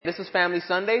This is Family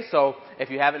Sunday, so if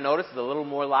you haven't noticed, it's a little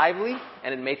more lively,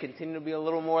 and it may continue to be a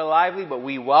little more lively, but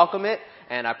we welcome it,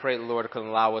 and I pray the Lord can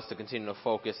allow us to continue to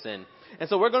focus in. And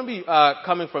so we're going to be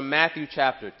coming from Matthew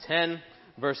chapter 10,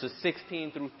 verses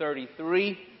 16 through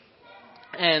 33.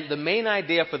 And the main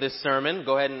idea for this sermon,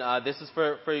 go ahead and this is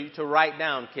for you to write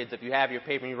down, kids, if you have your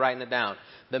paper and you're writing it down.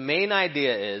 The main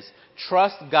idea is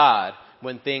trust God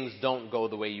when things don't go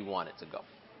the way you want it to go.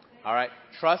 All right?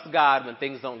 Trust God when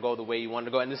things don't go the way you want it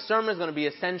to go. And this sermon is going to be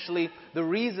essentially the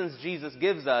reasons Jesus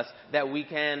gives us that we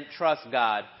can trust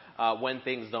God when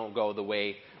things don't go the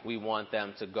way we want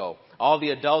them to go. All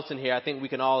the adults in here, I think we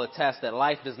can all attest that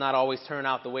life does not always turn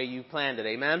out the way you planned it.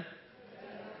 Amen?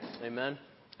 Amen.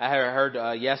 I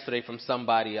heard yesterday from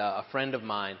somebody, a friend of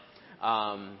mine,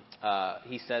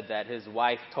 he said that his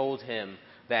wife told him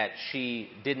that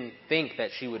she didn't think that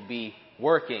she would be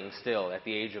working still at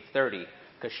the age of 30.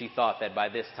 Because she thought that by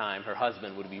this time her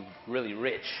husband would be really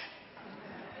rich,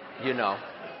 you know.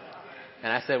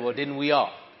 And I said, well, didn't we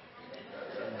all?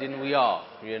 Didn't we all,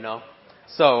 you know?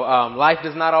 So life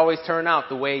does not always turn out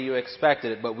the way you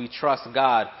expected it, but we trust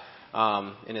God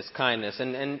in His kindness.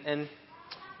 And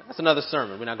that's another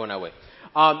sermon. We're not going that way.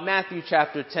 Matthew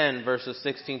chapter 10, verses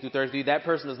 16 through 33. That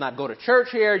person does not go to church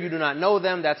here. You do not know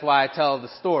them. That's why I tell the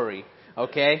story,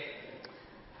 okay?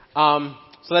 So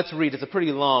let's read. It's a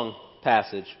pretty long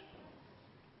passage.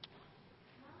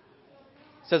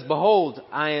 It says, behold,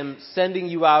 I am sending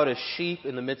you out as sheep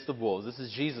in the midst of wolves. This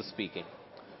is Jesus speaking.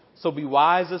 So be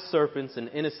wise as serpents and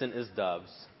innocent as doves.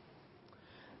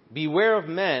 Beware of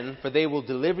men, for they will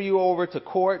deliver you over to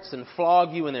courts and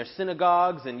flog you in their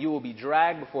synagogues, and you will be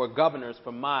dragged before governors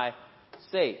for my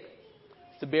sake,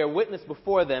 to bear witness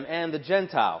before them and the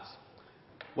Gentiles.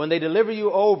 When they deliver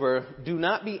you over, do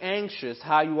not be anxious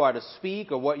how you are to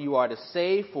speak or what you are to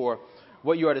say, for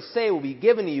what you are to say will be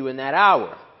given to you in that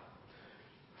hour.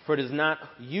 For it is not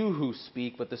you who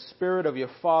speak, but the Spirit of your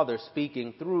Father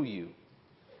speaking through you.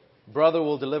 Brother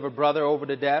will deliver brother over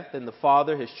to death, and the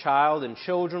father his child, and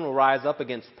children will rise up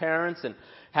against parents and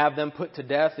have them put to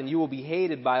death, and you will be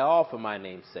hated by all for my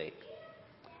name's sake.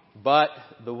 But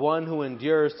the one who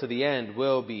endures to the end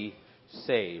will be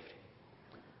saved.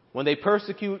 When they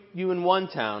persecute you in one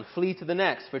town, flee to the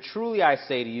next. For truly I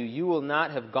say to you, you will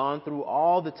not have gone through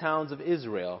all the towns of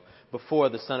Israel before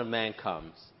the Son of Man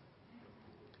comes.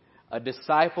 A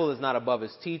disciple is not above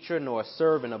his teacher, nor a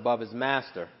servant above his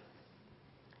master.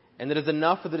 And it is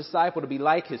enough for the disciple to be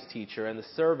like his teacher, and the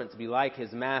servant to be like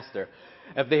his master.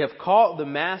 If they have called the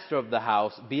master of the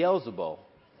house Beelzebul,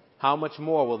 how much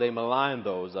more will they malign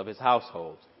those of his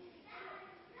household?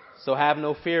 So have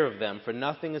no fear of them, for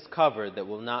nothing is covered that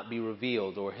will not be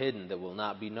revealed, or hidden that will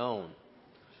not be known.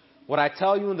 What I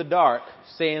tell you in the dark,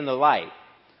 say in the light,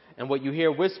 and what you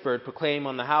hear whispered, proclaim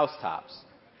on the housetops.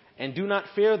 And do not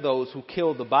fear those who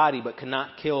kill the body, but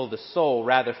cannot kill the soul.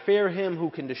 Rather, fear him who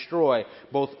can destroy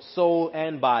both soul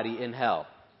and body in hell.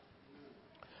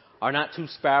 Are not 2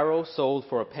 sparrows sold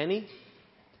for a penny?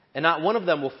 And not one of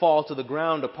them will fall to the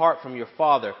ground apart from your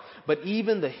Father. But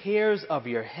even the hairs of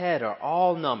your head are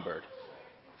all numbered.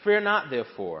 Fear not,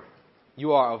 therefore.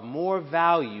 You are of more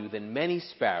value than many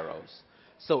sparrows.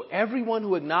 So everyone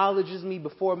who acknowledges me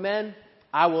before men,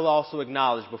 I will also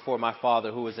acknowledge before my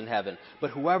Father who is in heaven. But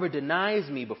whoever denies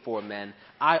me before men,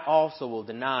 I also will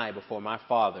deny before my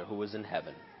Father who is in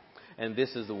heaven. And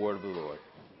this is the word of the Lord.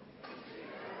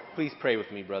 Please pray with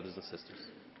me, brothers and sisters.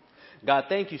 God,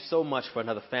 thank you so much for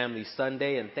another Family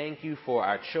Sunday, and thank you for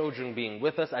our children being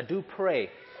with us. I do pray,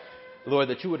 Lord,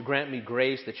 that you would grant me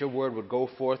grace, that your word would go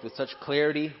forth with such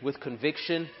clarity, with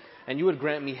conviction, and you would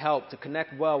grant me help to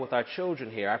connect well with our children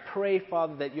here. I pray,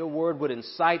 Father, that your word would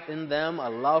incite in them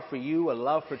a love for you, a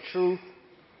love for truth,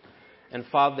 and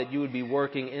Father, that you would be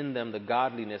working in them the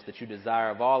godliness that you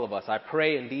desire of all of us. I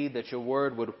pray indeed that your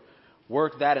word would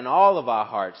work that in all of our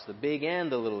hearts, the big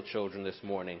and the little children this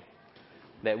morning,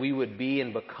 that we would be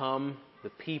and become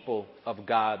the people of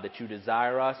God that you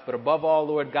desire us. But above all,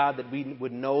 Lord God, that we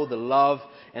would know the love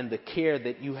and the care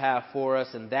that you have for us.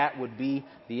 And that would be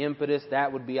the impetus,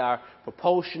 that would be our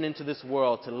propulsion into this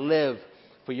world to live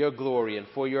for your glory and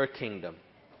for your kingdom.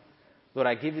 Lord,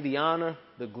 I give you the honor,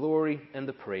 the glory, and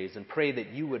the praise, and pray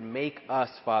that you would make us,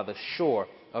 Father, sure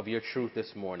of your truth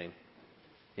this morning.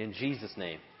 In Jesus'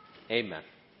 name, amen.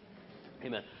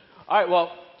 Amen. All right,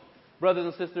 well, brothers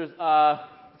and sisters,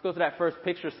 let's go to that first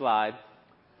picture slide.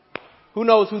 Who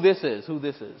knows who this is?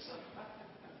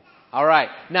 All right.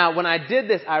 Now, when I did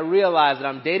this, I realized that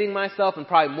I'm dating myself, and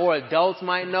probably more adults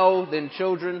might know than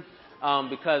children,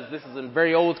 because this is a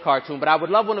very old cartoon. But I would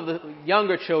love one of the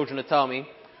younger children to tell me,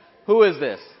 who is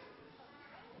this?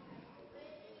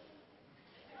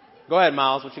 Go ahead,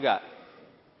 Miles. What you got?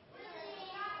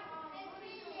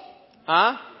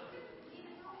 Huh?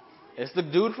 It's the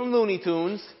dude from Looney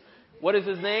Tunes. What is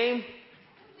his name?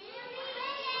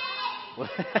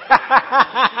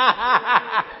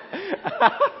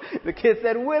 The kid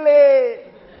said, Willie.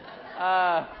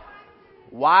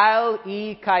 Wile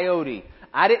E. Coyote.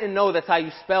 I didn't know that's how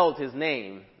you spelled his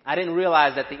name. I didn't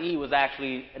realize that the E was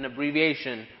actually an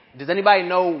abbreviation. Does anybody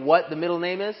know what the middle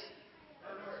name is?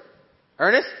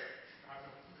 Ernest?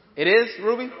 It is,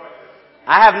 Ruby?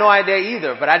 I have no idea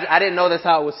either, but I didn't know that's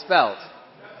how it was spelled.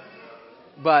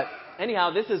 But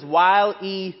anyhow, this is Wile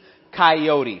E.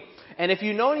 Coyote. And if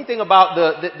you know anything about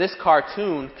this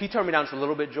cartoon, can you turn me down just a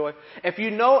little bit, Joy? If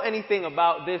you know anything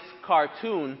about this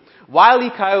cartoon, Wile E.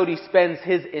 Coyote spends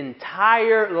his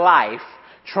entire life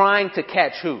trying to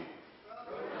catch who?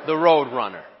 The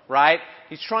Roadrunner, right?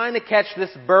 He's trying to catch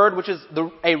this bird, which is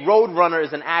a Roadrunner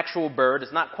is an actual bird.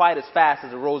 It's not quite as fast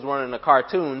as a Roadrunner in the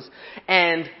cartoons.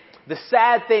 And the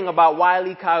sad thing about Wile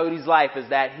E. Coyote's life is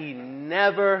that he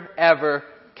never, ever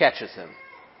catches him.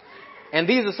 And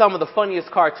these are some of the funniest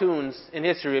cartoons in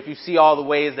history. If you see all the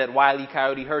ways that Wile E.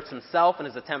 Coyote hurts himself in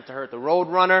his attempt to hurt the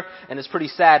Roadrunner, and it's pretty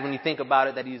sad when you think about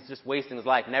it that he's just wasting his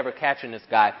life never catching this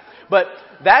guy. But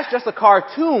that's just a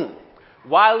cartoon.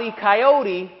 Wile E.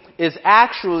 Coyote is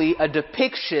actually a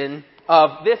depiction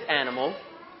of this animal,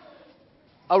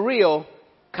 a real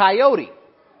coyote.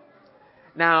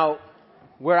 Now,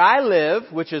 where I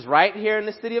live, which is right here in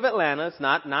the city of Atlanta, it's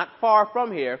not far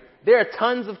from here, there are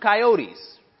tons of coyotes.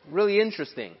 Really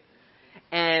interesting.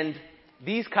 And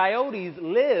these coyotes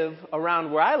live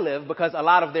around where I live because a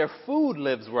lot of their food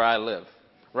lives where I live.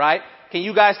 Right? Can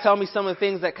you guys tell me some of the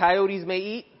things that coyotes may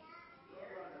eat?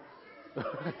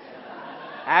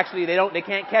 Actually, they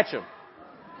can't catch them.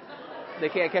 They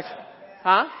can't catch them.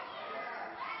 Huh?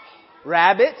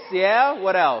 Rabbits, yeah.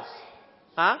 What else?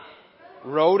 Huh?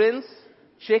 Rodents,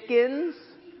 chickens,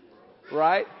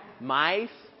 right? Mice,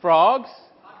 frogs.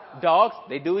 Dogs,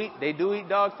 they do eat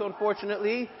dogs, so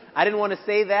unfortunately. I didn't want to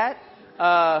say that,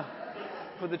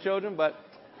 for the children, but,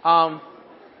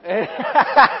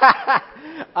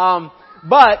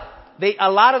 but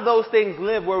a lot of those things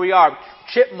live where we are.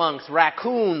 Chipmunks,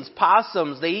 raccoons,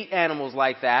 possums, they eat animals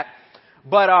like that.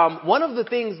 But, one of the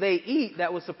things they eat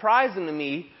that was surprising to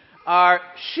me are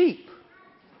sheep.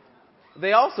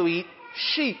 They also eat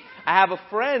sheep. I have a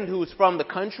friend who's from the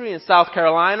country in South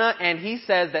Carolina, and he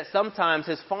says that sometimes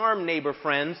his farm neighbor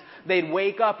friends, they'd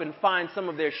wake up and find some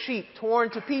of their sheep torn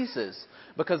to pieces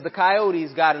because the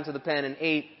coyotes got into the pen and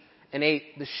ate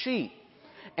the sheep.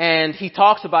 And he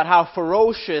talks about how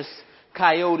ferocious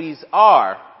coyotes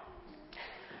are.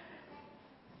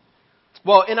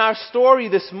 Well, in our story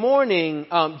this morning,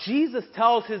 Jesus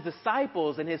tells his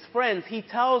disciples and his friends, he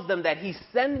tells them that he's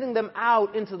sending them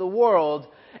out into the world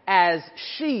as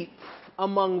sheep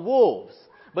among wolves.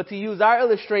 But to use our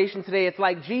illustration today, it's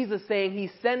like Jesus saying he's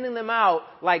sending them out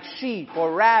like sheep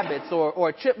or rabbits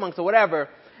or chipmunks or whatever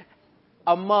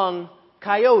among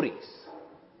coyotes.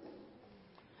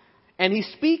 And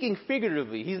he's speaking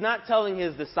figuratively. He's not telling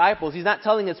his disciples, he's not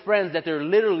telling his friends that they're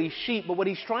literally sheep, but what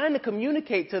he's trying to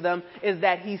communicate to them is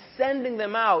that he's sending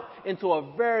them out into a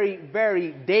very,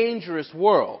 very dangerous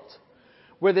world,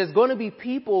 where there's going to be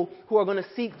people who are going to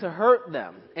seek to hurt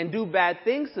them and do bad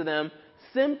things to them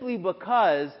simply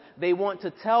because they want to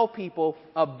tell people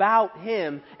about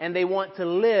him and they want to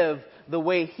live the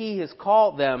way he has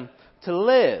called them to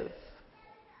live.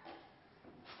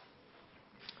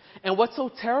 And what's so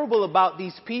terrible about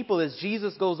these people, as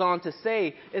Jesus goes on to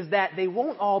say, is that they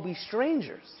won't all be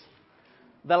strangers.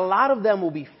 That a lot of them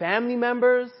will be family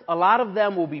members, a lot of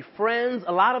them will be friends,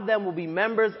 a lot of them will be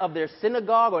members of their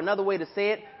synagogue, or another way to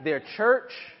say it, their church.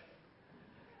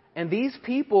 And these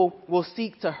people will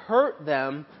seek to hurt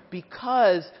them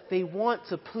because they want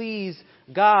to please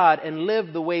God and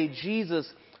live the way Jesus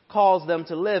calls them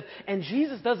to live. And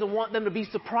Jesus doesn't want them to be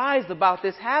surprised about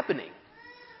this happening.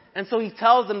 And so he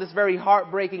tells them this very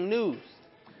heartbreaking news.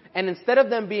 And instead of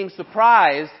them being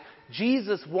surprised,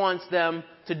 Jesus wants them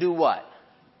to do what?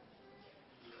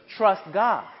 Trust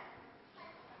God.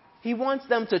 He wants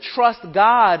them to trust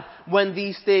God when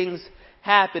these things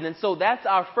happen. And so that's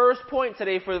our first point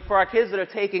today for our kids that are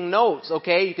taking notes,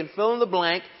 okay? You can fill in the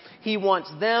blank. He wants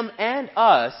them and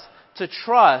us to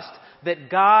trust that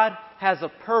God has a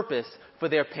purpose for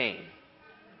their pain.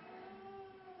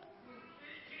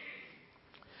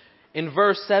 In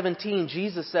verse 17,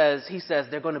 Jesus says,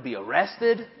 they're going to be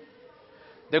arrested.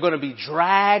 They're going to be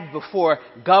dragged before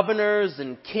governors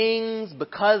and kings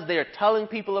because they're telling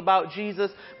people about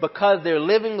Jesus, because they're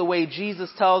living the way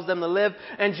Jesus tells them to live.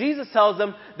 And Jesus tells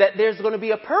them that there's going to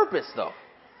be a purpose, though.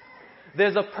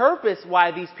 There's a purpose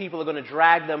why these people are going to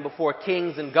drag them before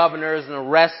kings and governors and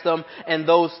arrest them and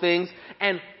those things.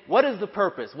 And what is the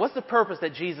purpose? What's the purpose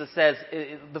that Jesus says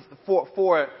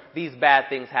for these bad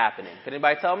things happening? Can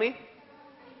anybody tell me?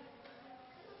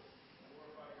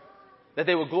 That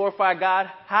they will glorify God?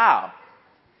 How?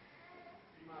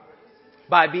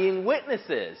 By being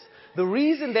witnesses. The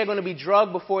reason they're going to be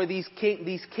drugged before these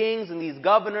kings and these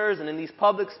governors and in these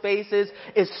public spaces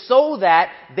is so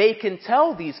that they can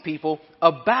tell these people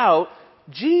about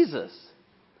Jesus.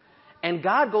 And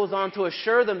God goes on to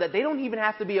assure them that they don't even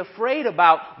have to be afraid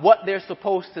about what they're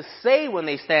supposed to say when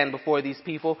they stand before these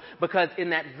people, because in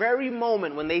that very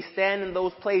moment when they stand in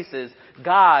those places,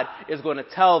 God is going to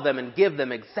tell them and give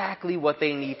them exactly what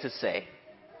they need to say.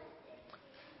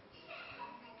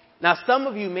 Now, some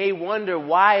of you may wonder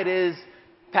why it is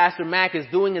Pastor Mac is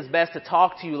doing his best to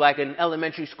talk to you like an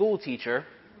elementary school teacher.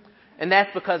 And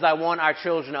that's because I want our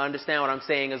children to understand what I'm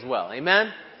saying as well.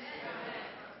 Amen?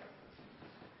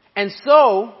 And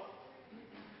so,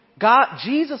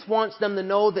 Jesus wants them to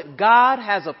know that God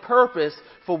has a purpose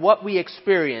for what we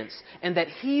experience, and that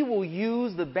He will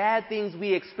use the bad things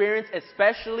we experience,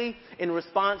 especially in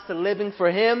response to living for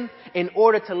Him, in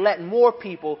order to let more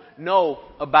people know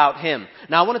about Him.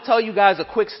 Now, I want to tell you guys a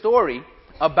quick story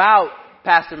about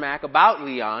Pastor Mac, about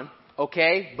Leon,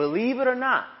 okay? Believe it or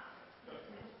not.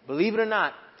 Believe it or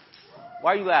not.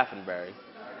 Why are you laughing, Barry?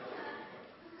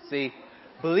 See,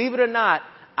 believe it or not,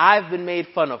 I've been made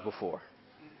fun of before.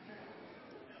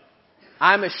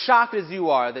 I'm as shocked as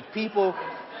you are that people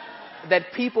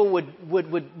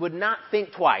would not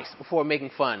think twice before making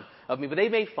fun of me, but they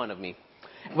made fun of me.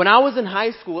 When I was in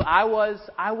high school, I was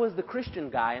the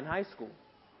Christian guy in high school.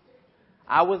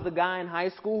 I was the guy in high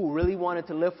school who really wanted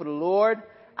to live for the Lord.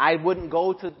 I wouldn't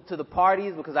go to the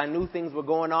parties because I knew things were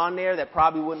going on there that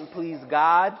probably wouldn't please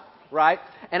God, right?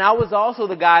 And I was also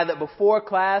the guy that before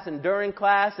class and during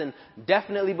class and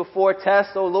definitely before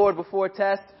tests, oh Lord, before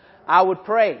tests, I would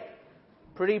pray.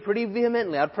 Pretty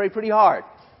vehemently. I'd pray pretty hard.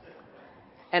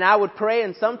 And I would pray,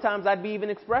 and sometimes I'd be even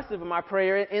expressive in my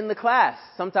prayer in the class.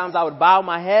 Sometimes I would bow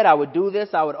my head, I would do this,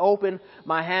 I would open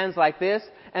my hands like this.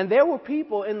 And there were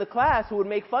people in the class who would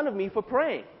make fun of me for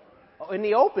praying in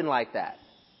the open like that.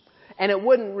 And it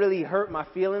wouldn't really hurt my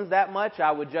feelings that much.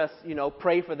 I would just,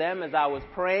 pray for them as I was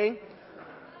praying.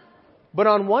 But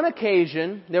on one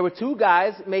occasion, there were two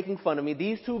guys making fun of me.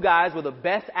 These two guys were the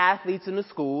best athletes in the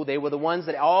school. They were the ones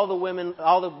that all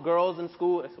the girls in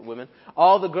school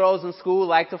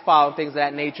liked to follow, things of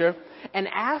that nature. And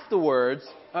afterwards,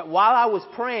 while I was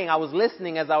praying, I was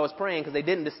listening as I was praying because they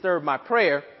didn't disturb my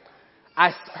prayer.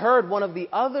 I heard one of the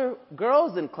other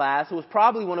girls in class, who was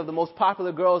probably one of the most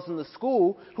popular girls in the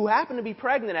school, who happened to be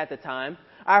pregnant at the time.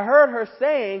 I heard her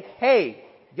saying, "Hey,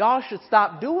 y'all should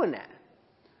stop doing that.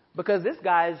 Because this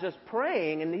guy is just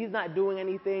praying and he's not doing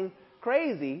anything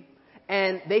crazy."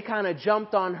 And they kind of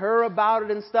jumped on her about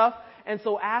it and stuff. And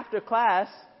so after class,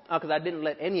 because I didn't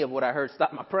let any of what I heard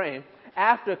stop my praying,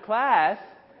 after class,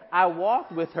 I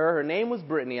walked with her. Her name was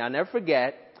Brittany. I'll never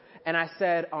forget. And I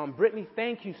said, "Brittany,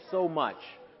 thank you so much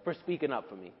for speaking up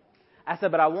for me." I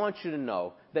said, "But I want you to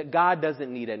know that God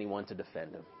doesn't need anyone to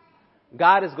defend him.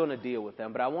 God is going to deal with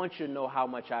them. But I want you to know how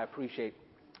much I appreciate."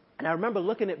 And I remember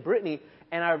looking at Brittany,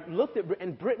 and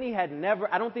and Brittany had never,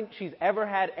 I don't think she's ever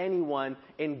had anyone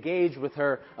engage with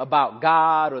her about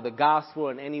God or the gospel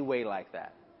in any way like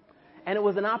that. And it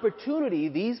was an opportunity,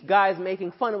 these guys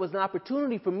making fun, it was an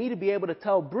opportunity for me to be able to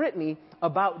tell Brittany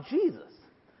about Jesus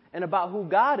and about who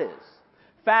God is.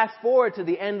 Fast forward to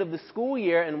the end of the school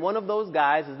year, and one of those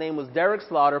guys, his name was Derek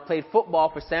Slaughter, played football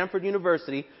for Samford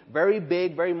University, very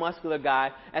big, very muscular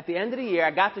guy. At the end of the year, I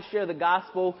got to share the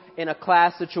gospel in a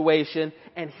class situation,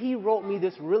 and he wrote me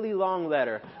this really long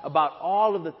letter about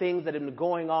all of the things that had been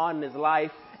going on in his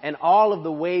life and all of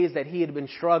the ways that he had been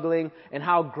struggling and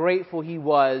how grateful he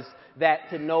was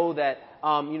that to know that,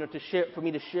 for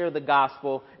me to share the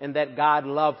gospel and that God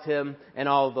loved him and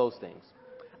all of those things.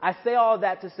 I say all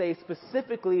that to say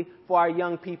specifically for our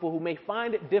young people who may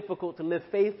find it difficult to live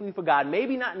faithfully for God.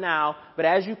 Maybe not now, but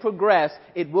as you progress,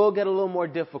 it will get a little more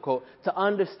difficult to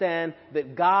understand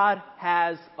that God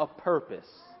has a purpose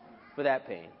for that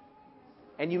pain.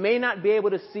 And you may not be able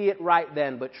to see it right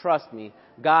then, but trust me,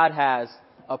 God has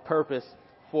a purpose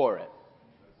for it.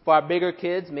 For our bigger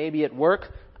kids, maybe at work,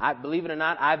 believe it or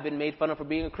not, I've been made fun of for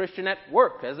being a Christian at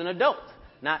work as an adult,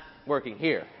 not working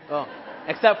here. Well,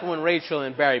 except for when Rachel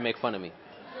and Barry make fun of me.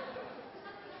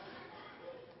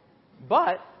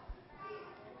 But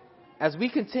as we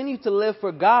continue to live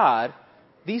for God,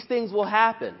 these things will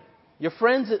happen. Your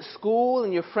friends at school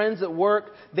and your friends at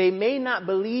work, they may not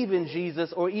believe in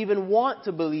Jesus or even want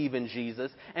to believe in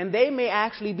Jesus. And they may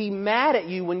actually be mad at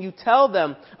you when you tell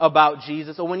them about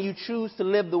Jesus or when you choose to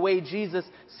live the way Jesus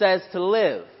says to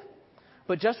live.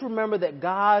 But just remember that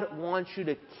God wants you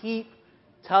to keep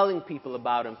telling people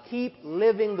about Him. Keep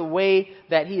living the way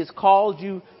that He has called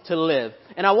you to live.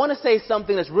 And I want to say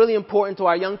something that's really important to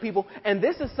our young people. And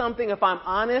this is something, if I'm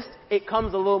honest, it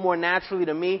comes a little more naturally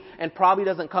to me and probably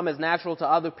doesn't come as natural to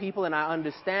other people. And I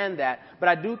understand that. But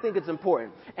I do think it's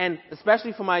important. And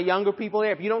especially for my younger people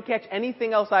here, if you don't catch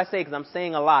anything else I say, because I'm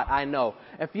saying a lot, I know.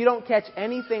 If you don't catch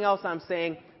anything else I'm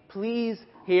saying, please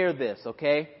hear this,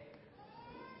 okay?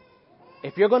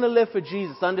 If you're going to live for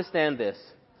Jesus, understand this.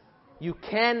 You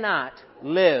cannot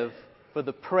live for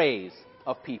the praise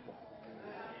of people.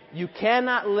 You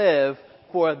cannot live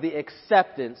for the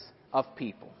acceptance of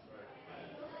people.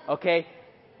 Okay?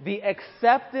 The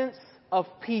acceptance of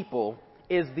people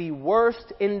is the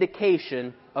worst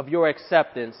indication of your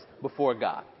acceptance before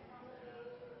God.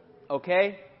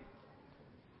 Okay?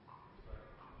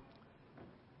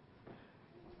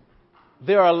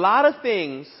 There are a lot of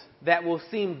things that will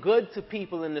seem good to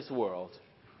people in this world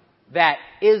that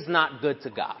is not good to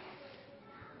God.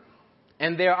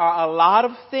 And there are a lot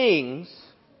of things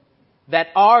that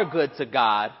are good to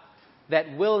God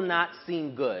that will not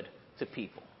seem good to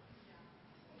people.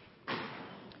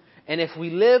 And if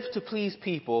we live to please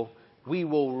people, we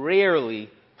will rarely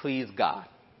please God.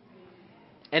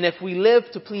 And if we live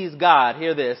to please God,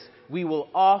 hear this, we will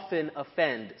often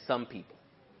offend some people.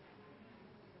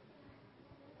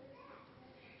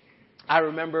 I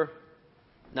remember,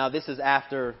 now this is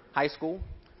after high school.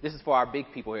 This is for our big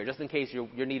people here, just in case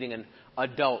you're needing an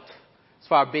adult. It's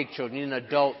for our big children. You need an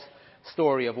adult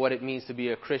story of what it means to be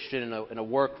a Christian in a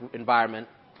work environment.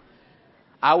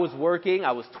 I was working.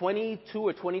 I was 22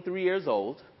 or 23 years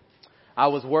old. I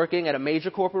was working at a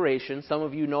major corporation. Some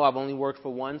of you know I've only worked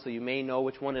for one, so you may know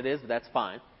which one it is, but that's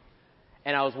fine.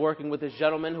 And I was working with this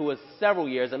gentleman who was several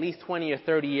years, at least 20 or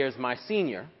 30 years my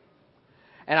senior.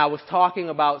 And I was talking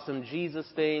about some Jesus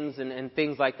things and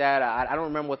things like that. I don't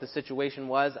remember what the situation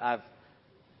was.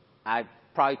 I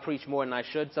probably preach more than I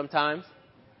should sometimes.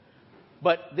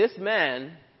 But this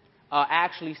man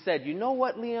actually said, "You know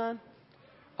what, Leon?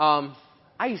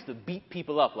 I used to beat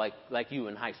people up like you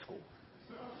in high school."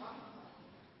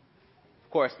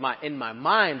 Of course, in my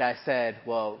mind, I said,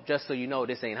 "Well, just so you know,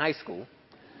 this ain't high school."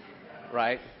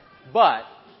 Right? But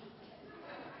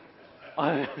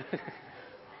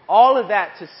all of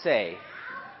that to say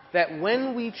that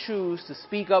when we choose to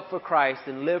speak up for Christ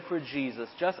and live for Jesus,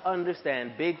 just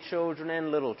understand, big children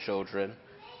and little children,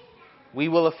 we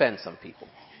will offend some people.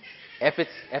 If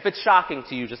it's shocking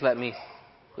to you, just let me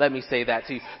say that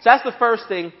to you. So that's the first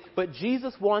thing. But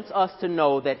Jesus wants us to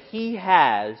know that He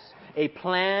has a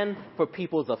plan for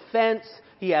people's offense.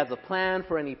 He has a plan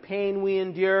for any pain we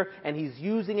endure, and He's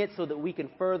using it so that we can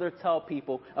further tell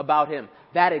people about Him.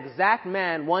 That exact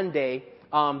man, one day,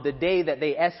 the day that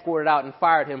they escorted out and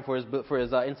fired him for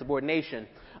his insubordination,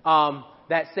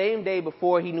 that same day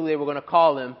before he knew they were going to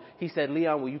call him, he said,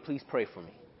 "Leon, will you please pray for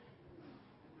me?"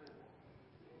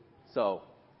 So,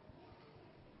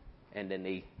 and then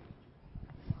they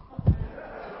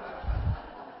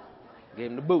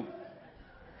gave him the boot.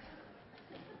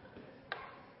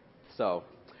 So,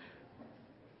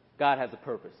 God has a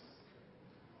purpose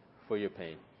for your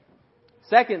pain.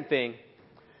 Second thing,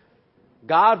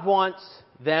 God wants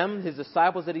them, His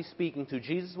disciples that He's speaking to,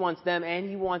 Jesus wants them and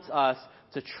He wants us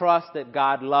to trust that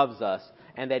God loves us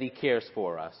and that He cares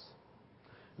for us.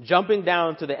 Jumping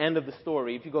down to the end of the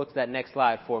story, if you go to that next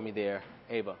slide for me there,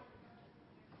 Ava.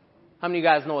 How many of you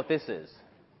guys know what this is?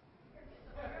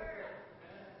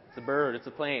 It's a bird, it's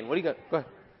a plane. What do you got? Go ahead.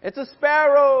 It's a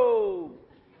sparrow!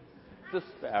 It's a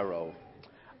sparrow.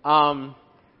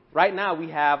 Right now we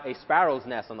have a sparrow's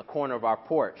nest on the corner of our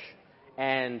porch.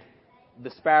 And the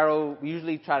sparrow, we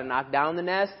usually try to knock down the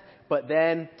nest, but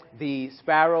then the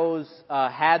sparrows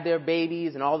had their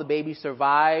babies, and all the babies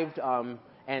survived,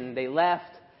 and they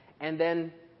left. And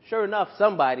then, sure enough,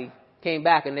 somebody came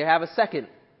back, and they have a second.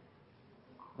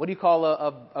 What do you call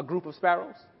a group of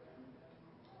sparrows?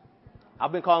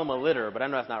 I've been calling them a litter, but I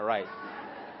know that's not right.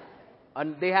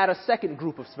 They had a second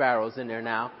group of sparrows in there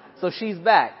now. So she's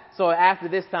back. So after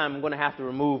this time, I'm going to have to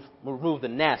remove the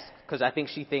nest, because I think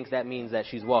she thinks that means that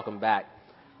she's welcome back.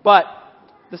 But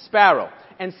the sparrow.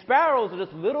 And sparrows are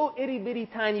just little itty-bitty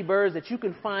tiny birds that you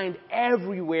can find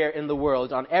everywhere in the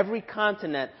world, on every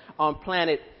continent on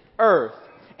planet Earth.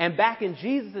 And back in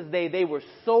Jesus' day, they were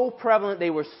so prevalent,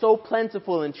 they were so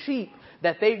plentiful and cheap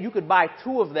that you could buy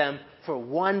 2 of them for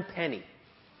 1 penny.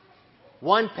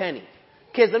 1 penny.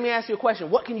 Kids, let me ask you a question.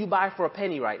 What can you buy for a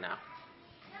penny right now?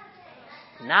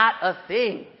 Not a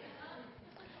thing.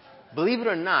 Believe it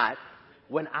or not,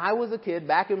 when I was a kid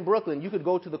back in Brooklyn, you could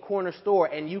go to the corner store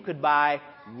and you could buy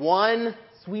one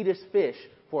Swedish fish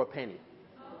for a penny.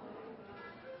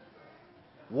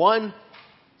 One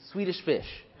Swedish fish.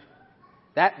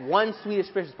 That one Swedish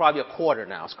fish is probably a quarter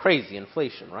now. It's crazy,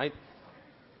 inflation, right?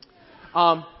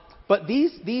 But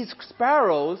these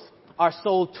sparrows are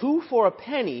sold 2 for a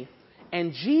penny,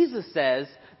 and Jesus says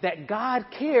that God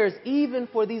cares even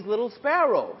for these little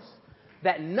sparrows.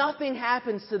 That nothing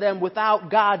happens to them without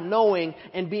God knowing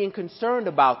and being concerned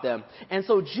about them. And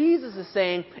so Jesus is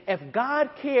saying, if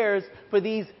God cares for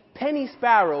these penny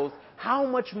sparrows, how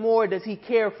much more does he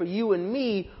care for you and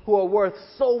me who are worth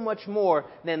so much more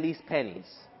than these pennies?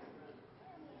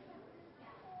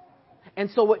 And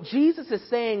so what Jesus is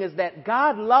saying is that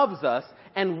God loves us,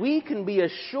 and we can be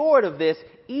assured of this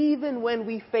even when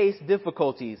we face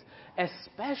difficulties,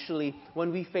 especially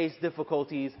when we face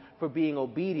difficulties for being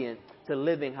obedient to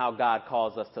living how God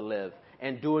calls us to live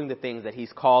and doing the things that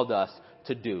he's called us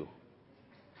to do.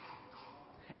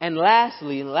 And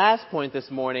lastly, last point this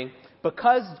morning,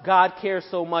 because God cares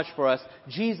so much for us,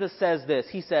 Jesus says this.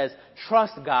 He says,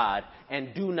 trust God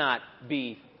and do not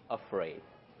be afraid.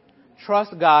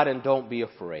 Trust God and don't be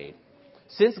afraid.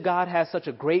 Since God has such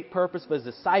a great purpose for his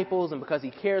disciples and because he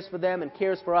cares for them and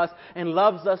cares for us and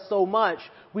loves us so much,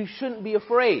 we shouldn't be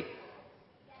afraid.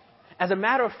 As a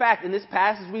matter of fact, in this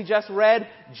passage we just read,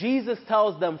 Jesus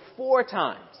tells them 4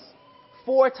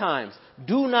 times,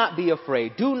 do not be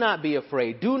afraid, do not be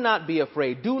afraid, do not be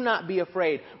afraid, do not be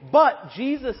afraid. But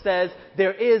Jesus says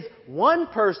there is one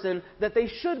person that they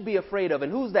should be afraid of,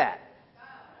 and who's that?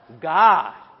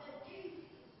 God.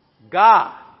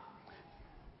 God.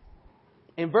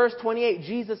 In verse 28,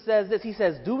 Jesus says this. He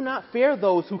says, do not fear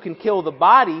those who can kill the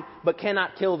body, but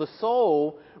cannot kill the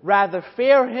soul. Rather,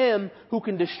 fear him who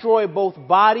can destroy both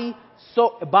body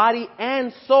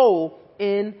and soul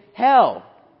in hell.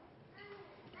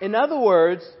 In other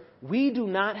words, we do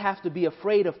not have to be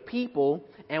afraid of people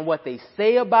and what they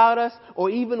say about us or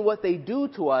even what they do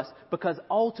to us, because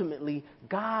ultimately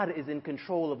God is in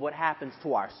control of what happens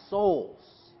to our souls.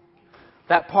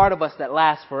 That part of us that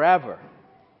lasts forever.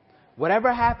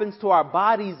 Whatever happens to our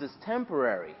bodies is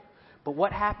temporary, but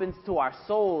what happens to our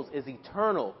souls is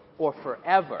eternal or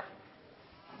forever.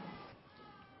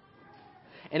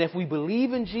 And if we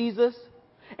believe in Jesus,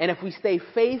 and if we stay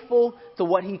faithful to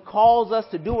what he calls us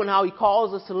to do and how he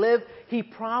calls us to live, he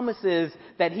promises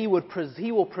that he will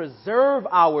preserve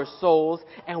our souls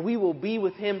and we will be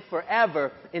with him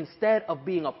forever instead of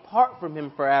being apart from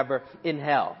him forever in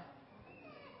hell.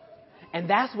 And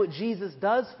that's what Jesus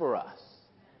does for us.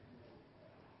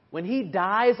 When he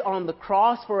dies on the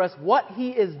cross for us, what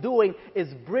he is doing is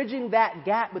bridging that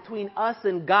gap between us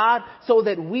and God so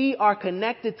that we are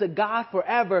connected to God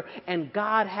forever, and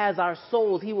God has our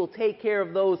souls. He will take care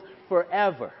of those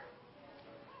forever.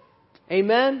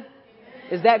 Amen?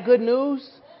 Is that good news?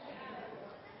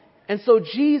 And so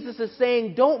Jesus is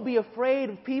saying, don't be afraid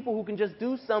of people who can just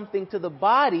do something to the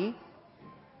body,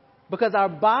 because our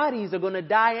bodies are going to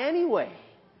die anyway.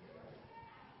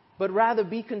 But rather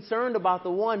be concerned about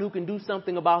the one who can do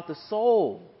something about the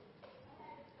soul,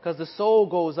 because the soul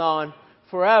goes on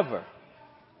forever.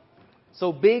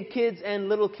 So big kids and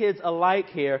little kids alike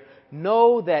here,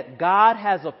 know that God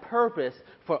has a purpose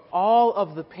for all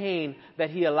of the pain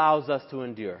that he allows us to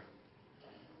endure.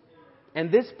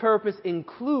 And this purpose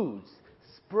includes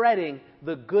spreading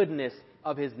the goodness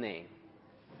of his name.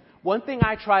 One thing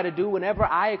I try to do whenever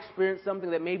I experience something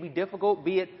that may be difficult,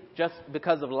 be it just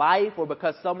because of life or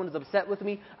because someone is upset with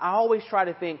me, I always try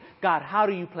to think, God, how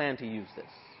do you plan to use this?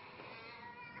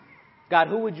 God,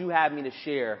 who would you have me to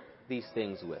share these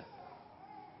things with?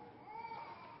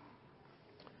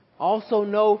 Also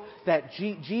know that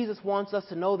Jesus wants us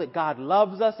to know that God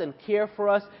loves us and cares for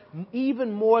us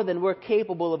even more than we're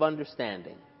capable of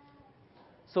understanding.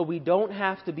 So we don't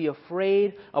have to be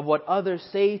afraid of what others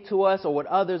say to us or what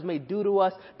others may do to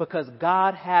us, because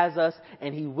God has us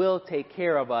and he will take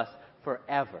care of us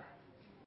forever.